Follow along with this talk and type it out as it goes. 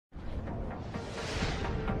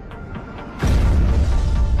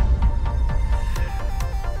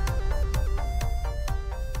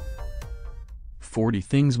40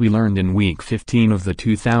 Things We Learned in Week 15 of the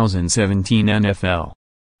 2017 NFL.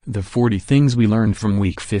 The 40 Things We Learned from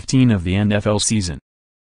Week 15 of the NFL season.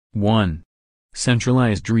 1.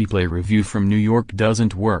 Centralized replay review from New York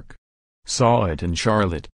doesn't work. Saw it in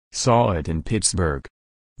Charlotte, saw it in Pittsburgh.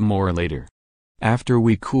 More later. After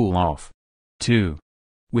we cool off. 2.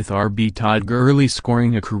 With RB Todd Gurley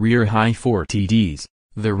scoring a career-high 4 TDs,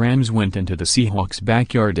 the Rams went into the Seahawks'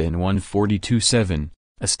 backyard and won 42-7,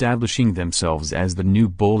 establishing themselves as the new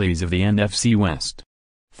bullies of the NFC West.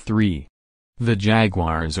 3. The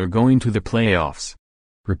Jaguars are going to the playoffs.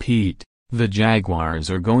 Repeat, the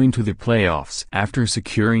Jaguars are going to the playoffs after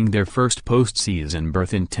securing their first postseason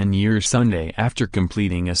berth in 10 years Sunday after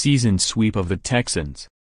completing a season sweep of the Texans.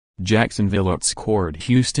 Jacksonville outscored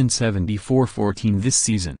Houston 74-14 this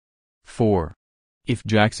season. 4. If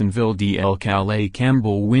Jacksonville DL Calais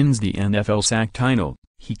Campbell wins the NFL sack title,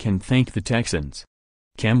 he can thank the Texans.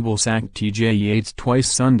 Campbell sacked TJ Yates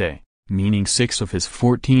twice Sunday, meaning 6 of his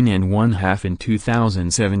 14.5 in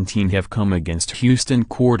 2017 have come against Houston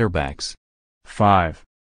quarterbacks. 5.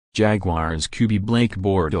 Jaguars QB Blake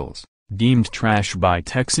Bortles, deemed trash by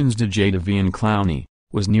Texans Jadeveon Clowney,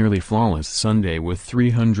 was nearly flawless Sunday with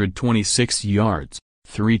 326 yards,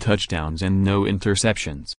 3 touchdowns and no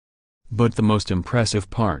interceptions. But the most impressive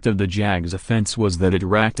part of the Jags' offense was that it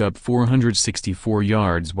racked up 464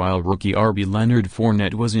 yards while rookie RB Leonard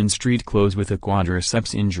Fournette was in street clothes with a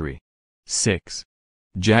quadriceps injury. 6.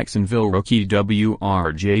 Jacksonville rookie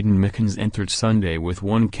Wr. Jaden Mickens entered Sunday with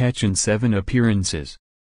 1 catch and 7 appearances.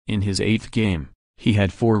 In his 8th game, he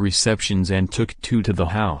had 4 receptions and took 2 to the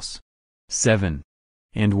house. 7.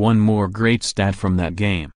 And one more great stat from that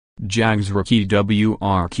game. Jags rookie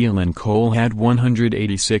Wr. Keelan Cole had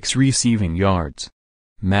 186 receiving yards,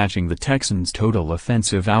 matching the Texans' total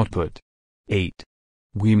offensive output. 8.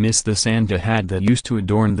 We miss the Santa hat that used to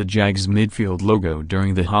adorn the Jags' midfield logo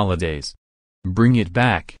during the holidays. Bring it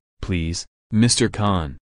back, please, Mr.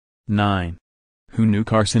 Khan. 9. Who knew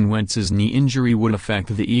Carson Wentz's knee injury would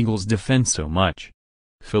affect the Eagles' defense so much?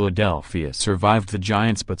 Philadelphia survived the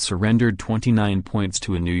Giants but surrendered 29 points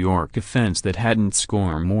to a New York offense that hadn't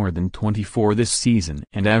scored more than 24 this season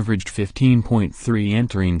and averaged 15.3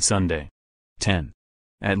 entering Sunday. 10.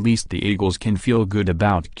 At least the Eagles can feel good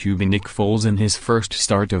about QB Nick Foles in his first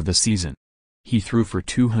start of the season. He threw for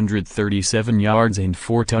 237 yards and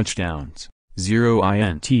 4 touchdowns, 0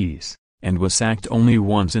 INTs, and was sacked only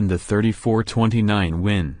once in the 34-29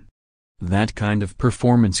 win. That kind of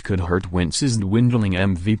performance could hurt Wentz's dwindling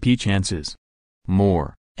MVP chances.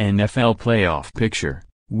 More, NFL playoff picture,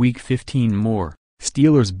 Week 15 more,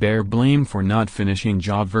 Steelers bear blame for not finishing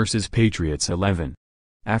job versus Patriots 11.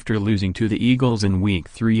 After losing to the Eagles in Week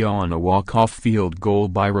 3 on a walk-off field goal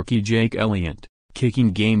by rookie Jake Elliott,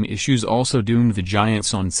 kicking game issues also doomed the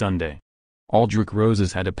Giants on Sunday. Aldrick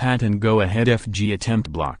Roses had a pat-and-go-ahead FG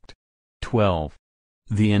attempt blocked. 12.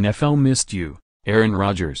 The NFL missed you, Aaron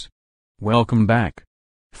Rodgers. Welcome back.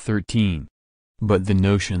 13. But the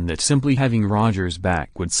notion that simply having Rodgers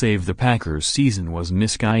back would save the Packers' season was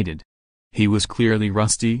misguided. He was clearly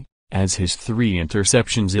rusty, as his 3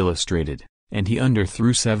 interceptions illustrated, and he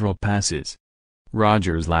underthrew several passes.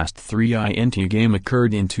 Rodgers' last 3 INT game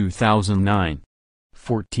occurred in 2009.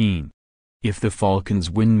 14. If the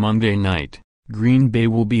Falcons win Monday night, Green Bay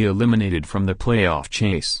will be eliminated from the playoff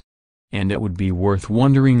chase. And it would be worth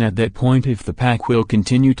wondering at that point if the Pack will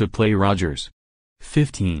continue to play Rodgers.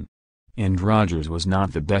 15. And Rodgers was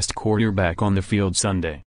not the best quarterback on the field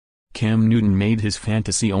Sunday. Cam Newton made his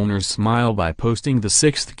fantasy owners smile by posting the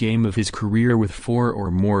 6th game of his career with 4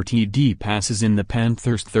 or more TD passes in the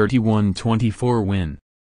Panthers' 31-24 win.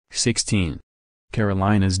 16.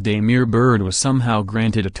 Carolina's Damiere Byrd was somehow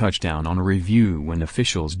granted a touchdown on review when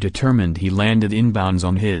officials determined he landed inbounds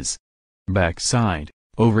on his backside,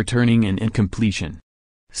 overturning an incompletion.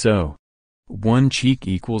 So, 1 cheek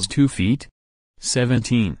equals 2 feet?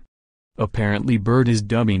 17. Apparently Bird is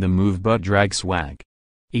dubbing the move butt drag swag.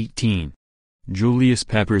 18. Julius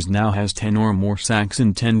Peppers now has 10 or more sacks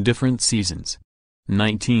in 10 different seasons.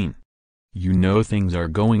 19. You know things are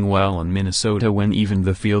going well in Minnesota when even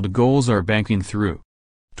the field goals are banking through.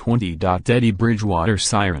 20. Teddy Bridgewater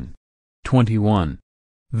siren. 21.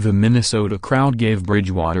 The Minnesota crowd gave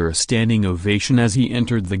Bridgewater a standing ovation as he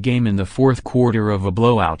entered the game in the 4th quarter of a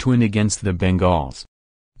blowout win against the Bengals.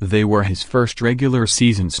 They were his first regular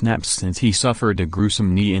season snaps since he suffered a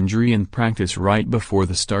gruesome knee injury in practice right before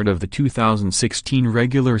the start of the 2016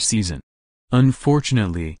 regular season.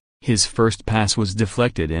 Unfortunately, his first pass was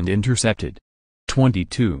deflected and intercepted.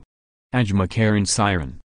 22. Aj McCarron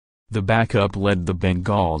siren. The backup led the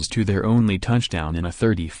Bengals to their only touchdown in a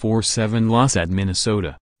 34-7 loss at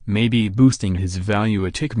Minnesota, maybe boosting his value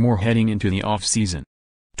a tick more heading into the offseason.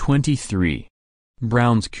 23.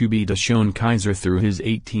 Browns QB DeShone Kizer threw his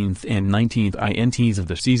 18th and 19th INTs of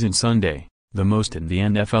the season Sunday, the most in the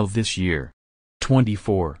NFL this year.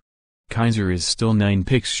 24. Kizer is still 9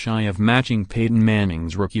 picks shy of matching Peyton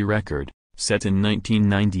Manning's rookie record, set in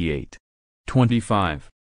 1998. 25.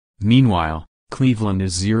 Meanwhile, Cleveland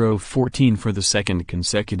is 0-14 for the second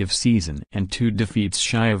consecutive season and 2 defeats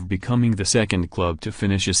shy of becoming the second club to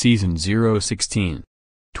finish a season 0-16.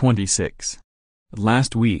 26.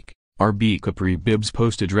 Last week, RB Capri Bibbs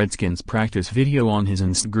posted Redskins practice video on his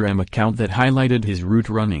Instagram account that highlighted his route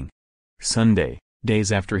running. Sunday,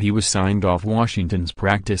 days after he was signed off Washington's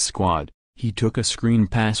practice squad, he took a screen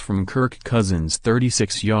pass from Kirk Cousins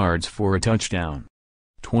 36 yards for a touchdown.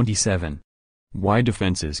 27. Why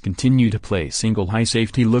defenses continue to play single high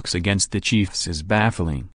safety looks against the Chiefs is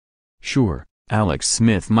baffling. Sure, Alex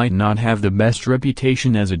Smith might not have the best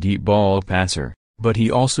reputation as a deep ball passer, but he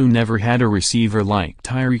also never had a receiver like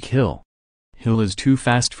Tyreek Hill. Hill is too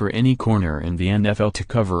fast for any corner in the NFL to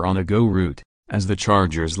cover on a go route, as the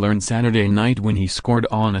Chargers learned Saturday night when he scored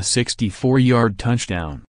on a 64-yard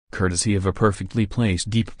touchdown, courtesy of a perfectly placed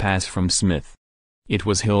deep pass from Smith. It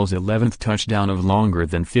was Hill's 11th touchdown of longer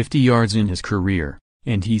than 50 yards in his career,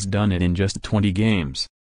 and he's done it in just 20 games.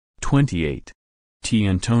 28.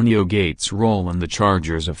 Antonio Gates' role in the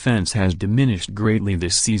Chargers' offense has diminished greatly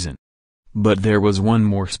this season. But there was one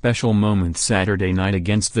more special moment Saturday night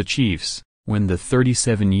against the Chiefs, when the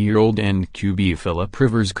 37-year-old end QB Philip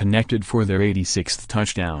Rivers connected for their 86th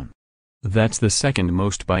touchdown. That's the second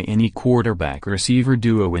most by any quarterback-receiver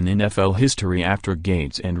duo in NFL history after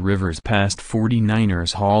Gates and Rivers passed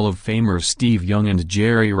 49ers Hall of Famers Steve Young and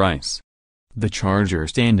Jerry Rice. The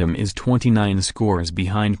Chargers tandem is 29 scores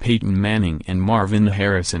behind Peyton Manning and Marvin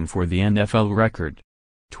Harrison for the NFL record.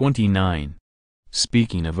 29.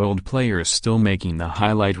 Speaking of old players still making the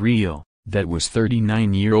highlight reel, that was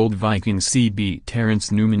 39-year-old Vikings CB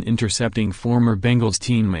Terrence Newman intercepting former Bengals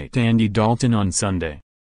teammate Andy Dalton on Sunday.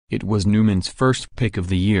 It was Newman's first pick of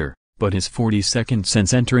the year, but his 42nd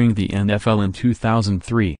since entering the NFL in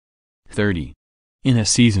 2003. 30. In a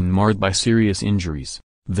season marred by serious injuries,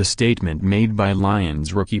 the statement made by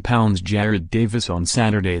Lions rookie Pounds Jared Davis on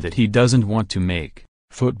Saturday that he doesn't want to make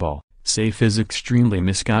football safe is extremely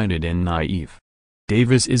misguided and naive.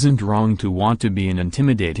 Davis isn't wrong to want to be an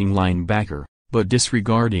intimidating linebacker, but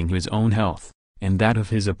disregarding his own health, and that of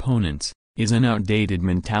his opponents, is an outdated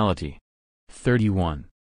mentality. 31.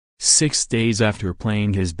 6 days after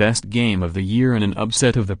playing his best game of the year in an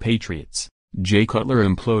upset of the Patriots, Jay Cutler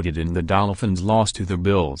imploded in the Dolphins' loss to the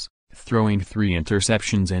Bills, throwing 3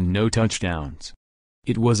 interceptions and no touchdowns.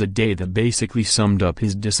 It was a day that basically summed up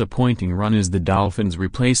his disappointing run as the Dolphins'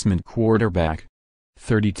 replacement quarterback.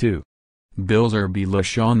 32. Bills RB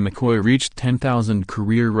LaShawn McCoy reached 10,000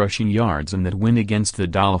 career rushing yards in that win against the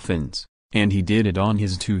Dolphins, and he did it on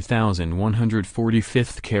his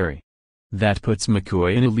 2,145th carry. That puts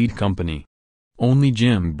McCoy in elite company. Only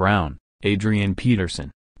Jim Brown, Adrian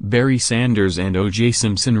Peterson, Barry Sanders and O.J.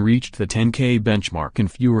 Simpson reached the 10K benchmark in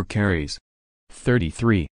fewer carries.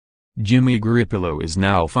 33. Jimmy Garoppolo is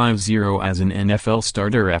now 5-0 as an NFL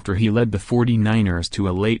starter after he led the 49ers to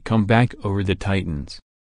a late comeback over the Titans.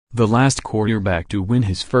 The last quarterback to win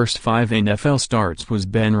his first 5 NFL starts was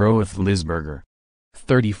Ben Roethlisberger.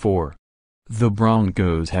 34. The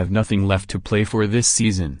Broncos have nothing left to play for this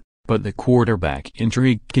season, but the quarterback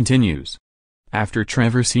intrigue continues. After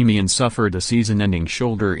Trevor Siemian suffered a season-ending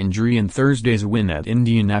shoulder injury in Thursday's win at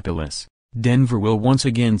Indianapolis, Denver will once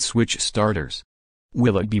again switch starters.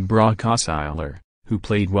 Will it be Brock Osweiler, who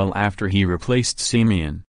played well after he replaced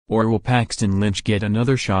Siemian, or will Paxton Lynch get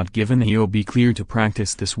another shot given he'll be cleared to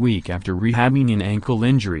practice this week after rehabbing an ankle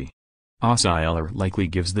injury? Osweiler likely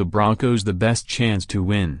gives the Broncos the best chance to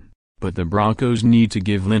win, but the Broncos need to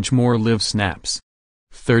give Lynch more live snaps.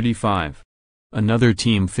 35. Another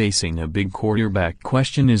team facing a big quarterback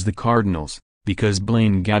question is the Cardinals, because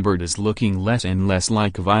Blaine Gabbert is looking less and less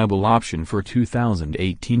like a viable option for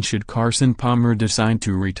 2018 should Carson Palmer decide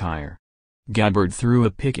to retire. Gabbert threw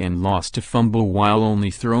a pick and lost to fumble while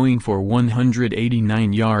only throwing for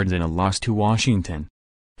 189 yards in a loss to Washington.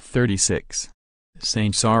 36.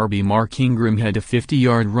 Saints RB Mark Ingram had a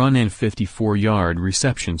 50-yard run and 54-yard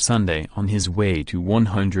reception Sunday on his way to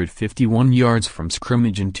 151 yards from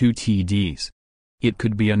scrimmage and 2 TDs. It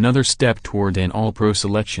could be another step toward an All-Pro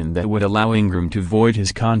selection that would allow Ingram to void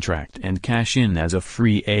his contract and cash in as a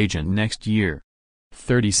free agent next year.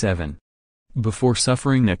 37. Before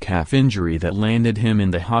suffering a calf injury that landed him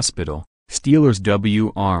in the hospital, Steelers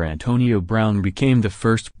WR Antonio Brown became the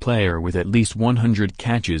first player with at least 100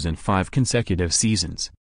 catches in 5 consecutive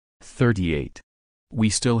seasons. 38. We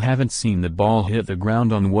still haven't seen the ball hit the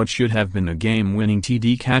ground on what should have been a game-winning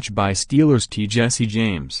TD catch by Steelers T. Jesse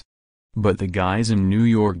James. But the guys in New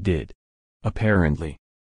York did. Apparently.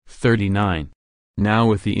 39. Now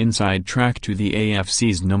with the inside track to the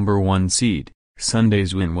AFC's number 1 seed,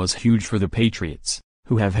 Sunday's win was huge for the Patriots,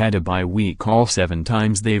 who have had a bye week all 7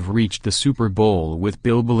 times they've reached the Super Bowl with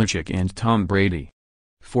Bill Belichick and Tom Brady.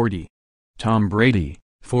 40. Tom Brady,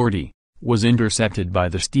 40, was intercepted by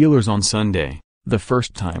the Steelers on Sunday, the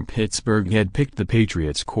first time Pittsburgh had picked the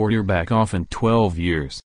Patriots quarterback off in 12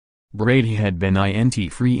 years. Brady had been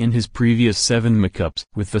INT-free in his previous 7 matchups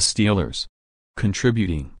with the Steelers.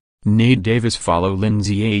 Contributing, Nate Davis. Follow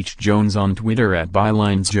Lindsey H. Jones on Twitter at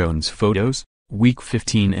BylinesJonesPhotos. Week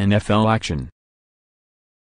 15 NFL action.